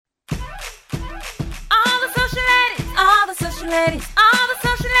social ladies, all the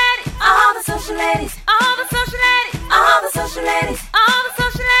social ladies, all the social ladies, all the social ladies, all the social ladies, all the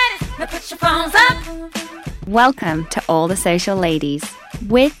social ladies. Now put your phones up. Welcome to All the Social Ladies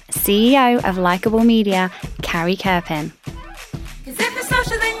with CEO of Likeable Media, Carrie Kerpen. Cause if you're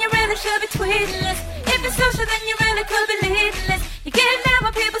social, then you really should be tweeting this. If you're social, then you really could be leading this. You get mad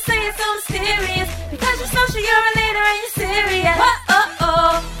when people say it's so mysterious. Because you're social, you're a leader and you're serious.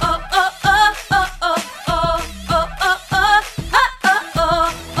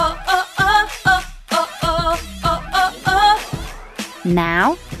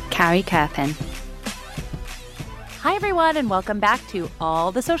 Now, Carrie Kerpen. Hi, everyone, and welcome back to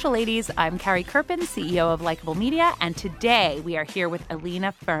All the Social Ladies. I'm Carrie Kerpen, CEO of Likeable Media, and today we are here with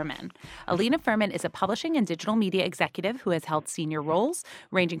Alina Furman. Alina Furman is a publishing and digital media executive who has held senior roles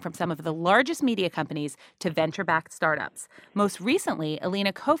ranging from some of the largest media companies to venture-backed startups. Most recently,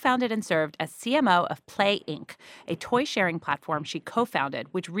 Alina co-founded and served as CMO of Play Inc., a toy-sharing platform she co-founded,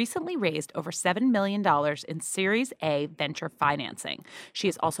 which recently raised over $7 million in Series A venture financing. She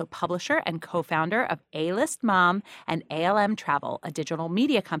is also publisher and co-founder of A-List Mom and ALM Travel, a digital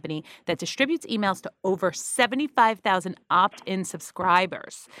media company that distributes emails to over 75,000 opt-in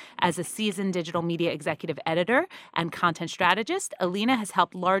subscribers. As a seasoned digital media executive editor and content strategist, Alina has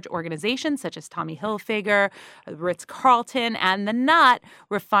helped large organizations such as Tommy Hilfiger, Ritz-Carlton, and The Knot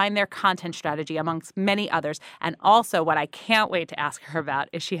refine their content strategy, amongst many others. And also, what I can't wait to ask her about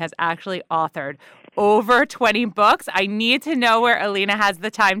is she has actually authored over 20 books. I need to know where Alina has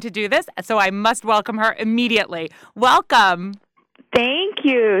the time to do this, so I must welcome her immediately. Welcome. Thank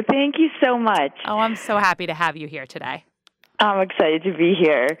you. Thank you so much. Oh, I'm so happy to have you here today. I'm excited to be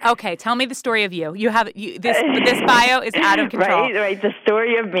here. Okay, tell me the story of you. This bio is out of control. Right. The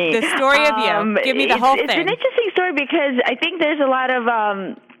story of me. The story of you. Give me the whole thing. It's an interesting story because I think there's a lot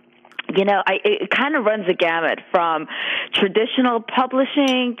of it kind of runs the gamut from traditional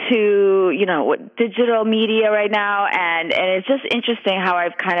publishing to, digital media right now. And it's just interesting how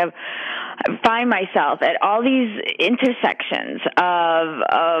I've kind of find myself at all these intersections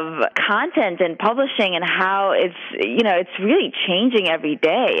of content and publishing and how it's really changing every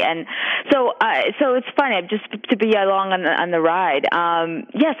day. And so it's funny just to be along on the ride.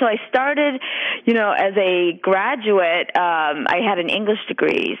 So I started, as a graduate, I had an English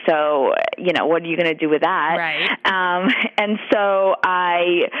degree. So, what are you going to do with that? Right. And so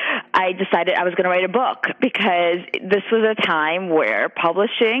I decided I was going to write a book because this was a time where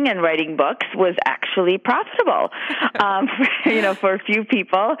publishing and writing books was actually profitable, for a few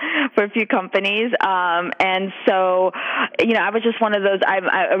people, for a few companies. And so, I was just one of those, I'm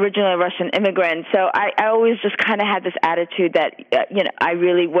originally a Russian immigrant. So I always just kind of had this attitude that, I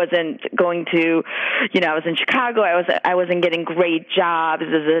really wasn't going to, I was in Chicago. I wasn't getting great jobs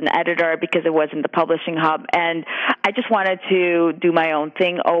as an editor because it wasn't the publishing hub. And I just wanted to do my own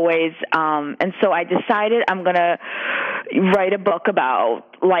thing always. And so I decided I'm going to write a book about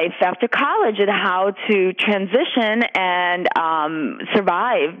life after college and how to transition and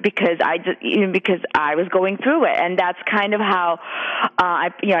survive because I was going through it. And that's kind of how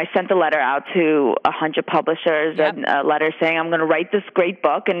I sent a letter out to 100 publishers. Yep. And a letter saying I'm going to write this great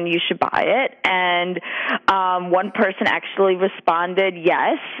book and you should buy it. And one person actually responded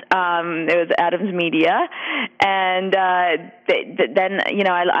yes. It was Adams Media. And then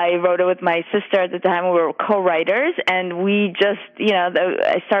I wrote it with my sister at the time. We were co-writers, and we just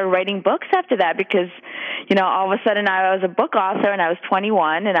I started writing books after that because all of a sudden I was a book author and I was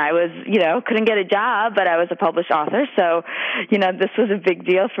 21 and I was couldn't get a job, but I was a published author. So this was a big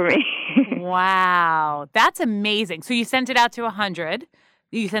deal for me. Wow, that's amazing. So you sent it out to 100.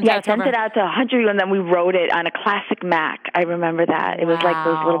 I sent it out to 100, and then we wrote it on a classic Mac. I remember that. It was like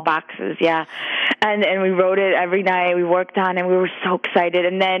those little boxes, yeah. And we wrote it every night. We worked on it. We were so excited.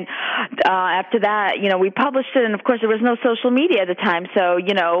 And then after that, we published it, and of course there was no social media at the time, so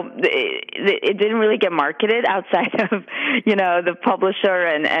it didn't really get marketed outside of the publisher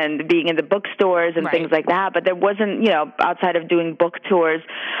and being in the bookstores and things like that. But there wasn't outside of doing book tours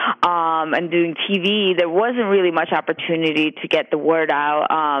and doing TV, there wasn't really much opportunity to get the word out.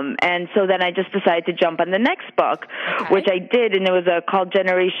 And so then I just decided to jump on the next book, which I did, and it was called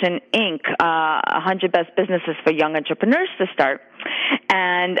Generation Inc., 100 Best Businesses for Young Entrepreneurs to Start.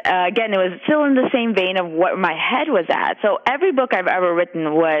 And again, it was still in the same vein of what my head was at. So every book I've ever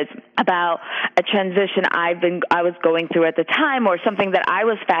written was about a transition I was going through at the time, or something that I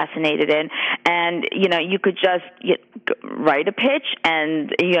was fascinated in. And, you could just write a pitch,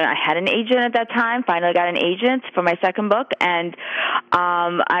 and, I had an agent at that time, finally got an agent for my second book, and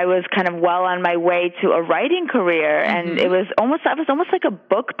I was kind of well on my way to a writing career, and I was almost like a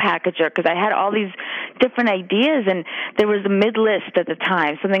book packager, because I had all these different ideas, and there was a mid-list at the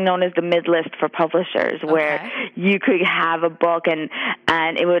time, something known as the mid-list for publishers, where you could have a book, and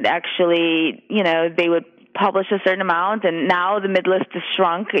it would actually, they would publish a certain amount, and now the mid-list is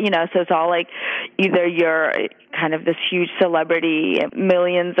shrunk, so it's all like either you're kind of this huge celebrity,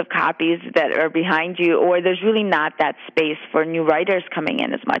 millions of copies that are behind you, or there's really not that space for new writers coming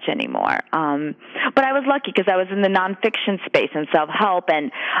in as much anymore. But I was lucky because I was in the nonfiction space and self-help,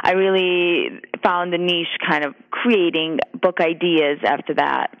 and I really found a niche kind of creating book ideas after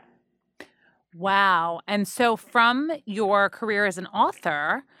that. Wow. And so from your career as an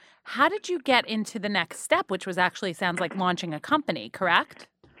author, how did you get into the next step, which was actually sounds like launching a company, correct?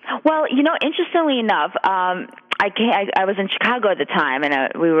 Well, interestingly enough, I was in Chicago at the time, and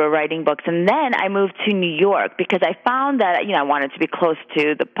we were writing books, and then I moved to New York because I found that I wanted to be close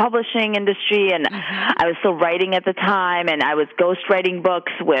to the publishing industry, and I was still writing at the time, and I was ghostwriting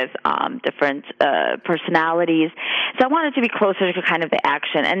books with different personalities, so I wanted to be closer to kind of the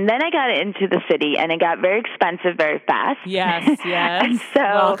action. And then I got into the city, and it got very expensive very fast. Yes. And so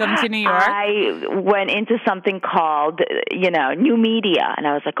welcome to New York. I went into something called new media, and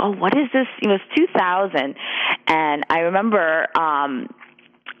I was like, oh, what is this? It was 2000. And I remember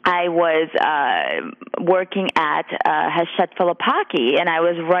I was working at Hachette Filipaki, and I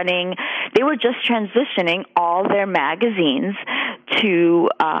was running. They were just transitioning all their magazines to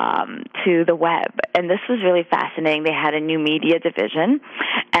the web, and this was really fascinating. They had a new media division,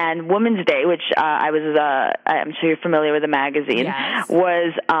 and Women's Day, which I'm sure you're familiar with the magazine,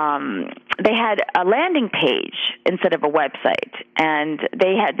 was they had a landing page instead of a website, and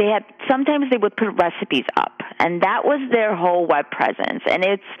they had sometimes they would put recipes up, and that was their whole web presence, and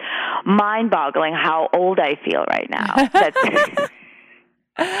it's mind-boggling how old I feel right now.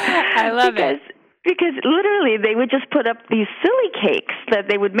 I love it. Because literally they would just put up these silly cakes that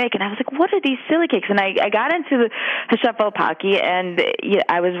they would make, and I was like, what are these silly cakes? And I got into the Hachette Filipaki, and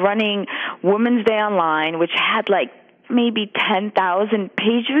I was running Women's Day Online, which had like maybe 10,000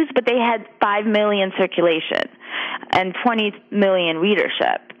 page views, but they had 5 million circulation and 20 million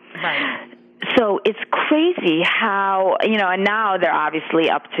readership. Right. So it's crazy how, and now they're obviously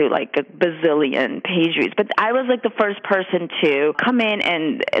up to like a bazillion page views. But I was like the first person to come in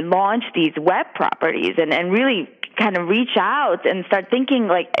and launch these web properties and really kind of reach out and start thinking,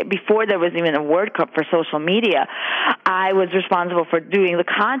 like, before there was even a word cup for social media, I was responsible for doing the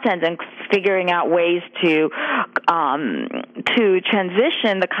content and figuring out ways to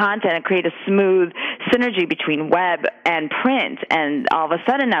transition the content and create a smooth synergy between web and print. And all of a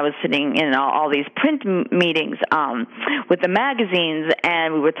sudden I was sitting in all these print meetings with the magazines,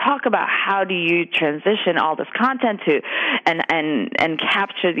 and we would talk about how do you transition all this content to and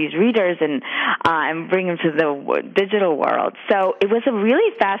capture these readers and bring them to the digital world. So it was a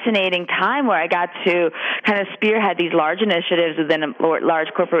really fascinating time where I got to kind of spearhead these large initiatives within a large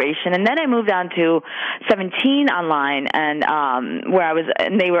corporation. And then I moved on to 17 Online, and where I was,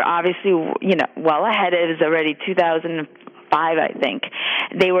 and they were obviously, well ahead. It was already 2005, I think.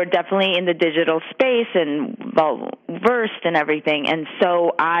 They were definitely in the digital space and well-versed and everything. And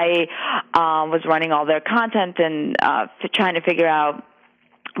so I was running all their content and trying to figure out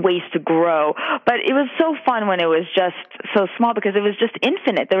ways to grow. But it was so fun when it was just so small, because it was just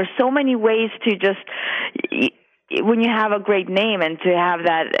infinite. There were so many ways to just, when you have a great name, and to have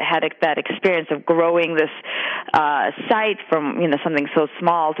that experience of growing this site from something so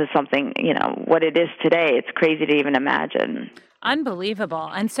small to something what it is today, it's crazy to even imagine. Unbelievable.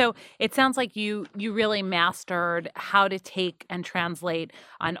 And so it sounds like you really mastered how to take and translate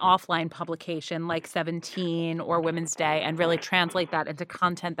an offline publication like 17 or Women's Day and really translate that into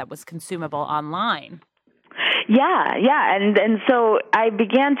content that was consumable online. Yeah. And so I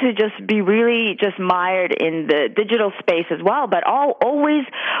began to just be really just mired in the digital space as well, but always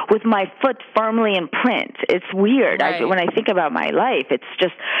with my foot firmly in print. It's weird. Right. When I think about my life, it's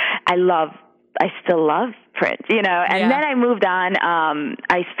just, I still love print, and then I moved on.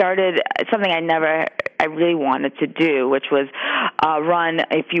 I started something I really wanted to do, which was run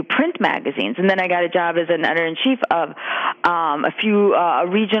a few print magazines. And then I got a job as an editor-in-chief of a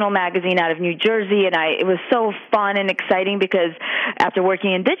regional magazine out of New Jersey, and it was so fun and exciting because after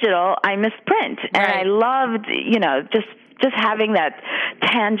working in digital, I missed print. And I loved, just having that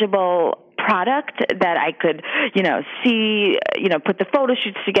tangible product that I could, see, put the photo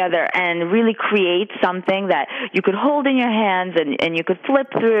shoots together and really create something that you could hold in your hands and you could flip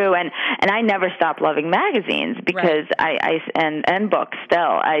through. And I never stopped loving magazines because and books still.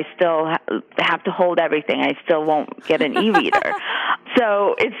 I still have to hold everything. I still won't get an e-reader.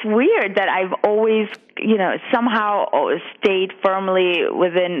 So it's weird that I've always, somehow stayed firmly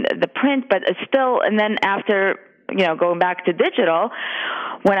within the print, but it's still, and then after, going back to digital,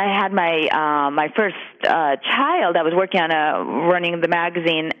 when I had my first child, I was working on running the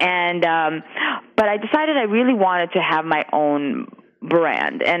magazine, and but I decided I really wanted to have my own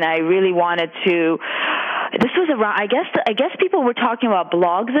brand, and I really wanted to. This was around. I guess people were talking about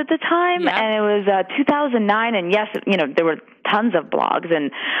blogs at the time, and it was 2009. And yes, there were tons of blogs,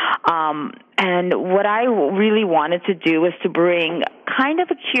 and what I really wanted to do was to bring kind of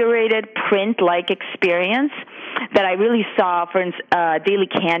a curated print-like experience that I really saw. For instance, Daily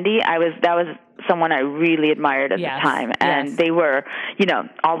Candy. That was someone I really admired at the time, and they were,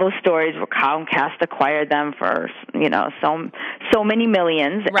 all those stories were Comcast acquired them for, so many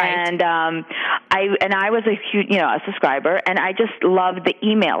millions, and I was a huge, a subscriber, and I just loved the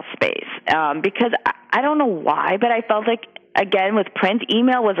email space because I don't know why, but I felt like, again, with print,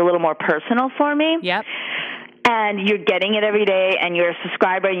 email was a little more personal for me. Yep. And you're getting it every day, and you're a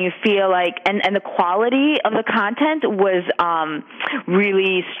subscriber, and you feel like, and the quality of the content was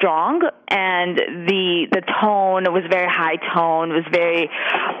really strong, and the tone was very high tone, was very,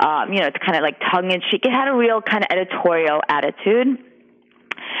 it's kind of like tongue-in-cheek. It had a real kind of editorial attitude.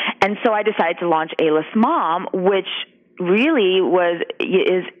 And so I decided to launch A-List Mom, which really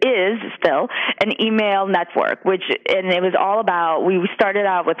is still an email network, and it was all about, we started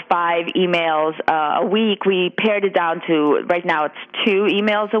out with 5 emails a week. We pared it down to, right now it's 2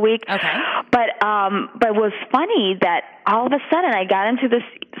 emails a week. Okay. But it was funny that all of a sudden I got into this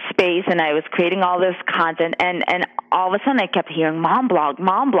space and I was creating all this content, and all of a sudden I kept hearing mom blog, and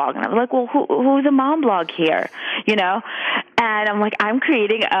I was like, well, who's a mom blog here, And I'm like, I'm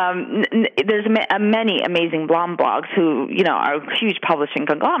creating, there's many amazing mom blogs who, are huge publishing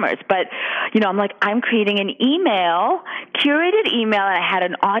conglomerates, but, I'm like, I'm creating an curated email, and I had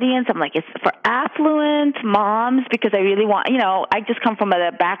an audience. I'm like, it's for affluent moms, because I really want, I just come from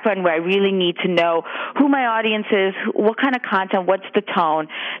a background where I really need to know who my audience is, what kind of content, what's the tone,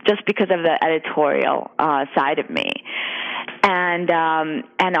 just because of the editorial side of me. And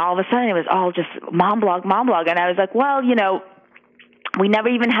all of a sudden it was all just mom blog, and I was like, well, we never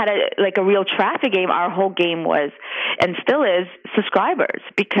even had a real traffic game. Our whole game was, and still is, subscribers,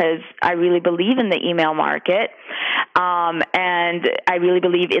 because I really believe in the email market, and I really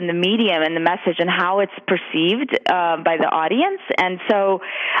believe in the medium and the message and how it's perceived by the audience. And so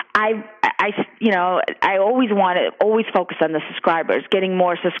I always focus on the subscribers, getting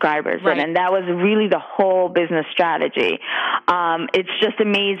more subscribers, and that was really the whole business strategy. It's just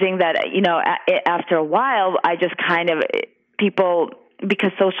amazing that after a while, I just kind of people.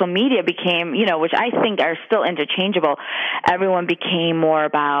 Because social media became, which I think are still interchangeable, everyone became more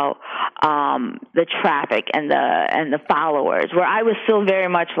about the traffic and the followers, where I was still very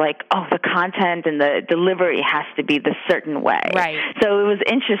much like, oh, the content and the delivery has to be the certain way. Right. So it was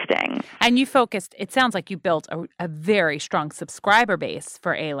interesting. And you focused, it sounds like you built a very strong subscriber base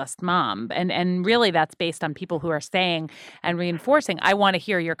for A-List Mom. And really that's based on people who are saying and reinforcing, I want to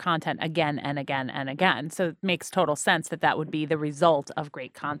hear your content again and again and again. So it makes total sense that would be the result of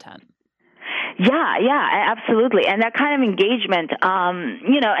great content. Yeah, absolutely. And that kind of engagement,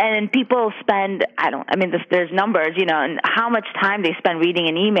 and people spend, there's numbers, and how much time they spend reading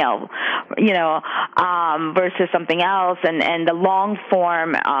an email, versus something else, and the long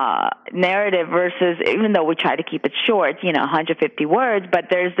form narrative versus, even though we try to keep it short, 150 words, but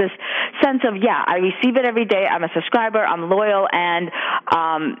there's this sense of, I receive it every day, I'm a subscriber, I'm loyal, and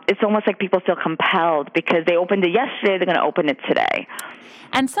it's almost like people feel compelled because they opened it yesterday, they're going to open it today.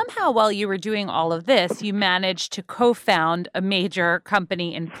 And somehow while you were doing all of this, you managed to co-found a major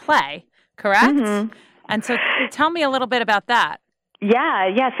company in Play, correct? Mm-hmm. And so tell me a little bit about that.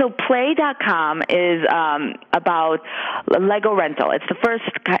 Yeah. So Play.com is about Lego rental. It's the first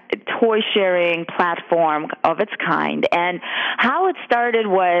toy sharing platform of its kind. And how it started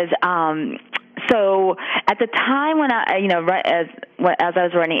was, so at the time when as I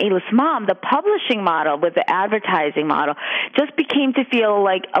was running A-List Mom, the publishing model with the advertising model just became to feel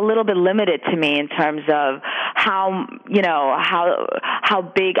like a little bit limited to me in terms of how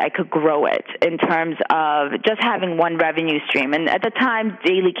big I could grow it in terms of just having one revenue stream. And at the time,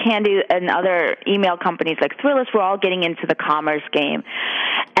 Daily Candy and other email companies like Thrillist were all getting into the commerce game.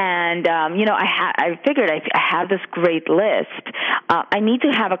 And, I figured I have this great list I need to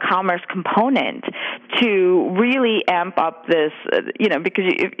have a commerce component to really amp up this, because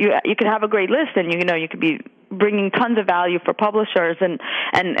you could have a great list and, you could be bringing tons of value for publishers and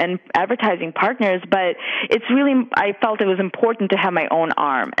advertising partners, but I felt it was important to have my own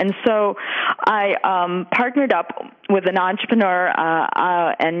arm. And so I partnered up with an entrepreneur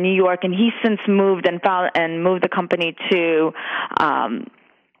in New York, and he's since moved and moved the company to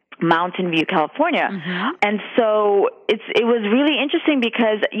Mountain View, California. And so it was really interesting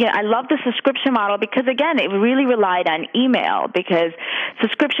because I love the subscription model because, again, it really relied on email because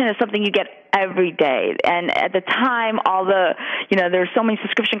subscription is something you get every day. And at the time, there were so many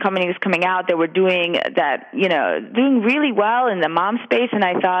subscription companies coming out that were doing really well in the mom space. And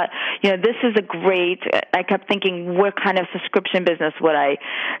I thought, this is I kept thinking, what kind of subscription business would I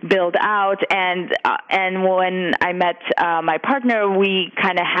build out? And when I met my partner, we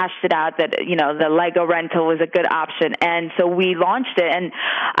kind of hashed it out that, the Lego rental was a good option. And so we launched it, and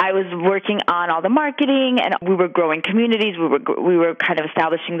I was working on all the marketing, and we were growing communities. We were kind of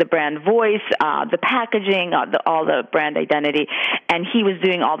establishing the brand voice, the packaging, all the brand identity, and he was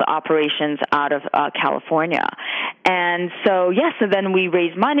doing all the operations out of California. And so then we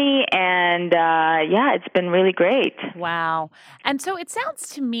raised money, and it's been really great. Wow. And so it sounds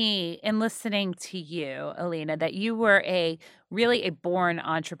to me, in listening to you, Alina, that you were really a born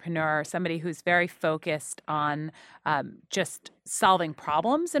entrepreneur, somebody who's very focused on just solving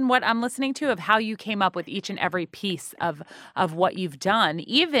problems. And what I'm listening to of how you came up with each and every piece of what you've done,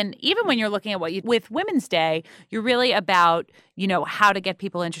 even when you're looking at with Women's Day, you're really about, how to get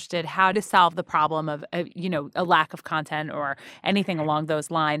people interested, how to solve the problem of, a lack of content or anything along those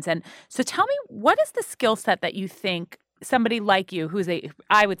lines. And so tell me, what is the skill set that you think somebody like you, who's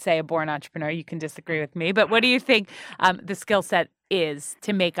I would say a born entrepreneur, you can disagree with me, but what do you think the skill set is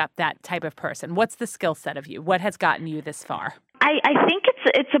to make up that type of person? What's the skill set of you? What has gotten you this far? I think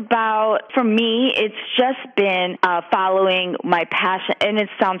it's about, for me, it's just been following my passion, and it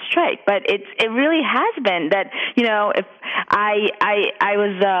sounds trite, but it really has been that, if I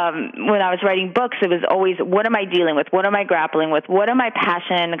was, when I was writing books, it was always, what am I dealing with? What am I grappling with? What am I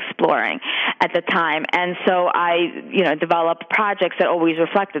passionate in exploring at the time? And so I, developed projects that always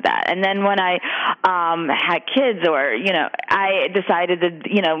reflected that. And then when I had kids I decided that,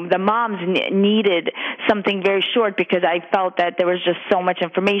 the moms needed something very short because I felt that there was just so much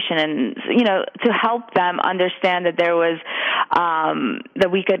information, and to help them understand that there was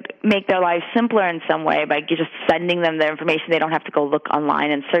that we could make their lives simpler in some way by just sending them the information. They don't have to go look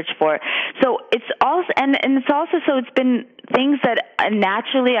online and search for it. So it's also it's been things that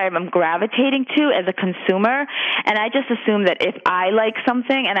naturally I'm gravitating to as a consumer, and I just assume that if I like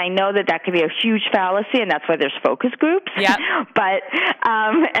something, and I know that could be a huge fallacy, and that's why there's focus groups. Yeah. But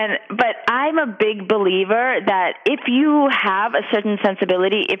I'm a big believer that if you have a certain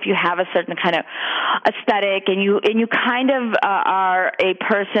sensibility, if you have a certain kind of aesthetic, and you kind of are a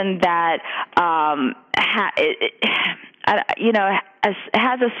person that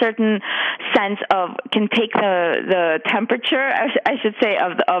has a certain sense of, can take the temperature, I should say,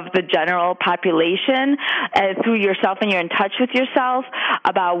 of the general population through yourself, and you're in touch with yourself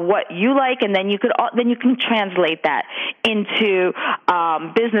about what you like, and then you can translate that into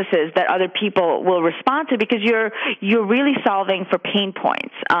businesses that other people will respond to, because you're really solving for pain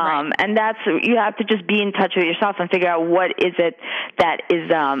points, right. And you have to just be in touch with yourself and figure out what is it that is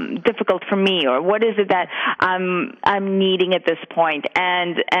difficult for me, or what is it that I'm needing at this point.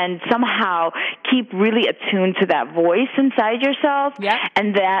 And somehow keep really attuned to that voice inside yourself. Yep.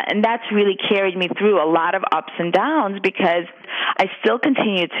 And that's really carried me through a lot of ups and downs, because I still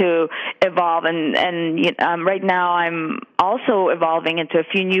continue to evolve, and right now I'm also evolving into a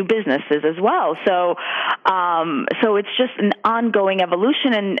few new businesses as well. So it's just an ongoing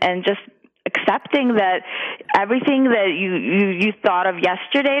evolution, and just accepting that everything that you thought of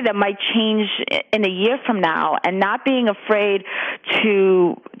yesterday that might change in a year from now, and not being afraid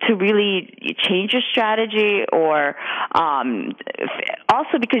to really change your strategy, or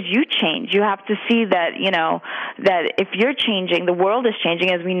also because you change, you have to see that that if you're changing, the world is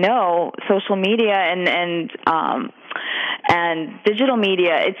changing. As we know, social media and digital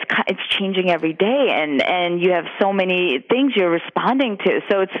media, it's changing every day, and you have so many things you're responding to.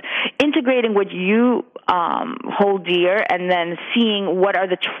 So it's integrating what you hold dear, and then seeing what are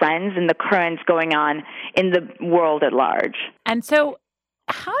the trends and the currents going on in the world at large. And so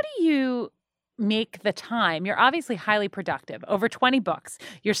how do you make the time? You're obviously highly productive, over 20 books.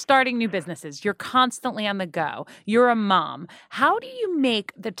 You're starting new businesses. You're constantly on the go. You're a mom. How do you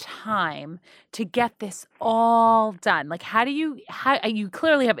make the time to get this all done? Like, how you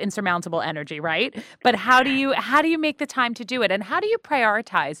clearly have insurmountable energy, right? But how do you make the time to do it? And how do you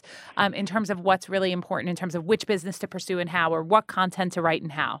prioritize in terms of what's really important, in terms of which business to pursue and how, or what content to write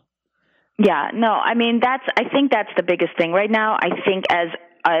and how? Yeah, no, I mean, I think that's the biggest thing right now. I think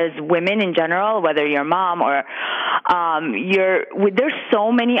as women in general, whether you're a mom or there's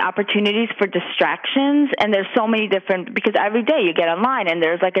so many opportunities for distractions, and there's so many different, because every day you get online and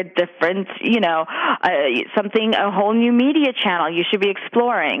there's like a different, a whole new media channel you should be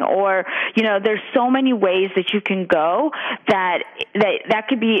exploring, or, there's so many ways that you can go that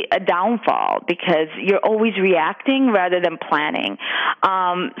could be a downfall because you're always reacting rather than planning.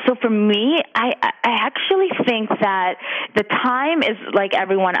 So for me, I actually think that the time is like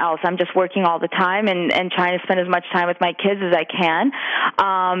everyone else. I'm just working all the time and trying to spend as much time with my kids as I can,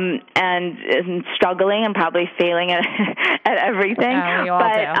 and struggling and probably failing at everything. We all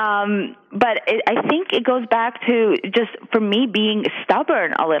do. But I think it goes back to just, for me, being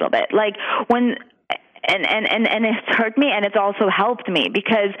stubborn a little bit. Like when... And it's hurt me, and it's also helped me,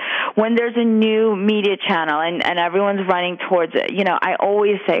 because when there's a new media channel and everyone's running towards it, I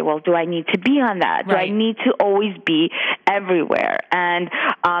always say, well, do I need to be on that? Right. Do I need to always be everywhere? And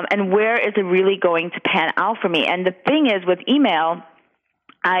where is it really going to pan out for me? And the thing is, with email,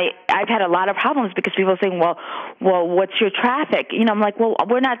 I've had a lot of problems because people are saying, well, what's your traffic? I'm like, well,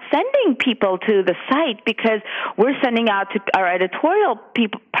 we're not sending people to the site because we're sending out to our editorial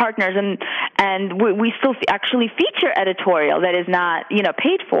partners, and we still actually feature editorial that is not,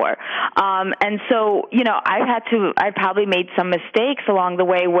 paid for. And so, I've probably made some mistakes along the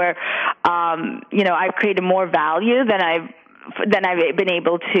way where, I've created more value than I've been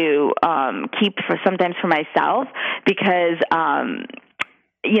able to keep sometimes for myself, because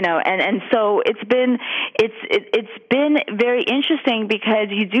and so it's been very interesting, because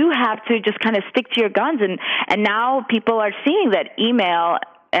you do have to just kind of stick to your guns, and now people are seeing that email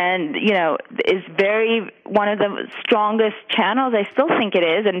and is very one of the strongest channels. I still think it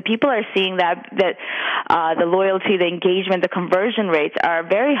is, and people are seeing that the loyalty, the engagement, the conversion rates are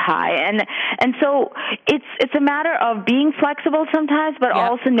very high, and so it's a matter of being flexible sometimes, but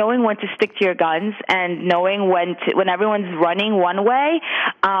also knowing when to stick to your guns, and knowing when everyone's running one way,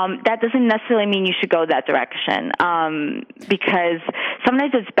 that doesn't necessarily mean you should go that direction, because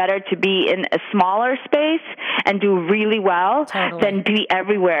sometimes it's better to be in a smaller space and do really well than be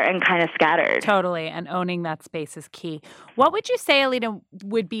everywhere and kind of scattered. Totally, and owning that space is key. What would you say, Alina,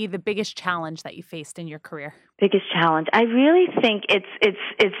 would be the biggest challenge that you faced in your career? Biggest challenge? I really think it's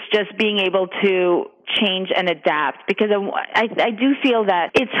just being able to change and adapt, because I do feel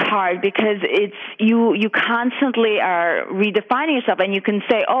that it's hard, because it's you constantly are redefining yourself, and you can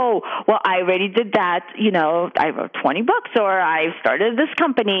say, oh, well, I already did that, I wrote 20 books, or I started this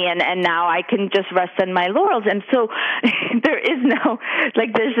company, and now I can just rest on my laurels. And so there is no,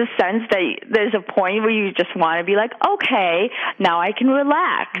 there's a sense that there's a point where you just want to be like, okay, now I can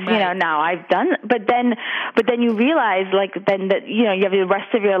relax, right. Now I've done, but then you realize, then that, you have the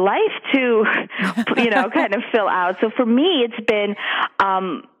rest of your life to kind of fill out. So for me, it's been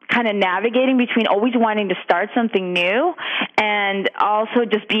kind of navigating between always wanting to start something new and also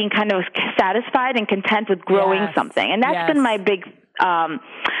just being kind of satisfied and content with growing something. And that's been my big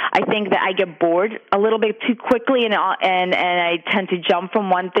I think that I get bored a little bit too quickly, and I tend to jump from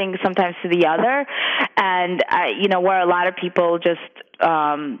one thing sometimes to the other, and where a lot of people just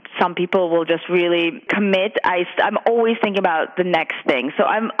some people will just really commit. I'm always thinking about the next thing, so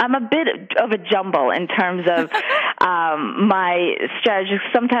I'm a bit of a jumble in terms of my strategy.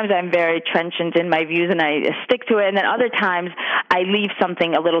 Sometimes I'm very trenchant in my views and I stick to it, and then other times I leave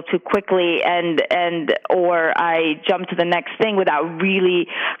something a little too quickly or I jump to the next thing without really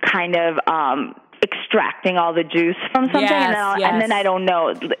kind of extracting all the juice from something, and then I don't know,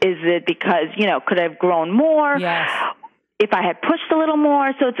 is it because could I have grown more? Yes. If I had pushed a little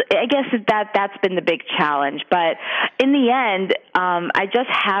more. So I guess that's been the big challenge. But in the end, I just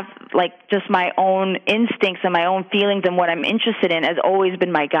have just my own instincts and my own feelings, and what I'm interested in has always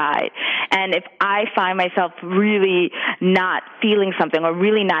been my guide. And if I find myself really not feeling something or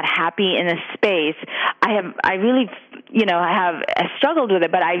really not happy in a space, I struggled with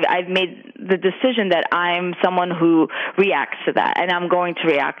it, but I've made the decision that I'm someone who reacts to that, and I'm going to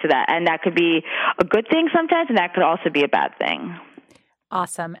react to that. And that could be a good thing sometimes, and that could also be a bad thing.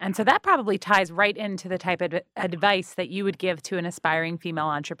 Awesome. And so that probably ties right into the type of advice that you would give to an aspiring female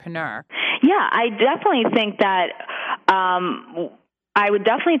entrepreneur. Yeah, I definitely think that I would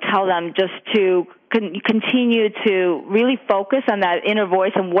definitely tell them just to continue to really focus on that inner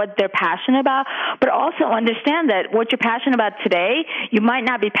voice and what they're passionate about, but also understand that what you're passionate about today, you might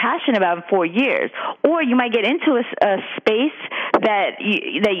not be passionate about in 4 years, or you might get into a space that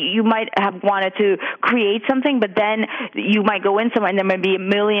you might have wanted to create something, but then you might go in somewhere and there might be a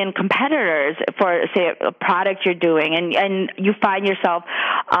million competitors for, say, a product you're doing, and you find yourself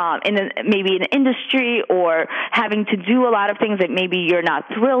maybe in an industry or having to do a lot of things that maybe you're not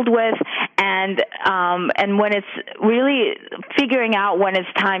thrilled with, and when it's really figuring out when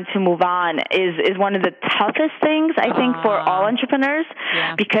it's time to move on is one of the toughest things, I think, for all entrepreneurs,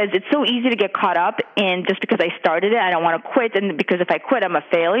 because it's so easy to get caught up in just because I started it, I don't want to quit, and because if I quit, I'm a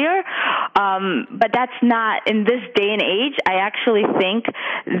failure. But that's not, in this day and age, I actually think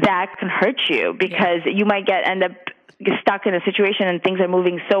that can hurt you, because you might end up stuck in a situation and things are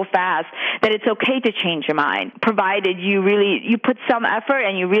moving so fast that it's okay to change your mind, provided you put some effort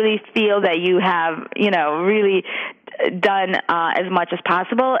and you really feel that you have, really done as much as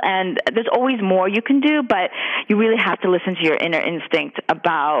possible. And there's always more you can do, but you really have to listen to your inner instinct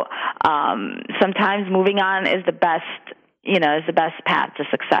about sometimes moving on is the best path to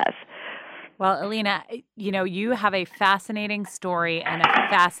success. Well, Alina, you have a fascinating story and a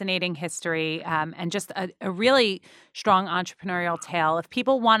fascinating history, and just a really strong entrepreneurial tale. If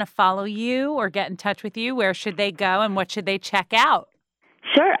people want to follow you or get in touch with you, where should they go and what should they check out?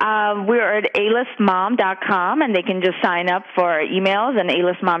 Sure. We're at alistmom.com, and they can just sign up for our emails and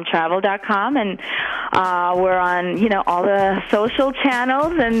alistmomtravel.com, and we're on, all the social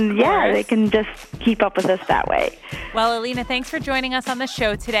channels, and they can just keep up with us that way. Well, Alina, thanks for joining us on the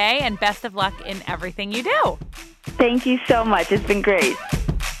show today, and best of luck in everything you do. Thank you so much. It's been great.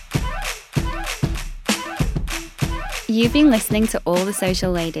 You've been listening to All the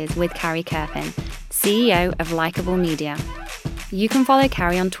Social Ladies with Carrie Kerpen, CEO of Likeable Media. You can follow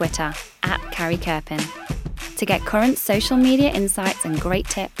Carrie on Twitter @Carrie Kerpen. To get current social media insights and great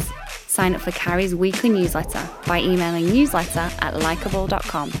tips, sign up for Carrie's weekly newsletter by emailing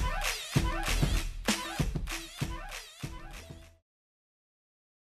newsletter@likeable.com.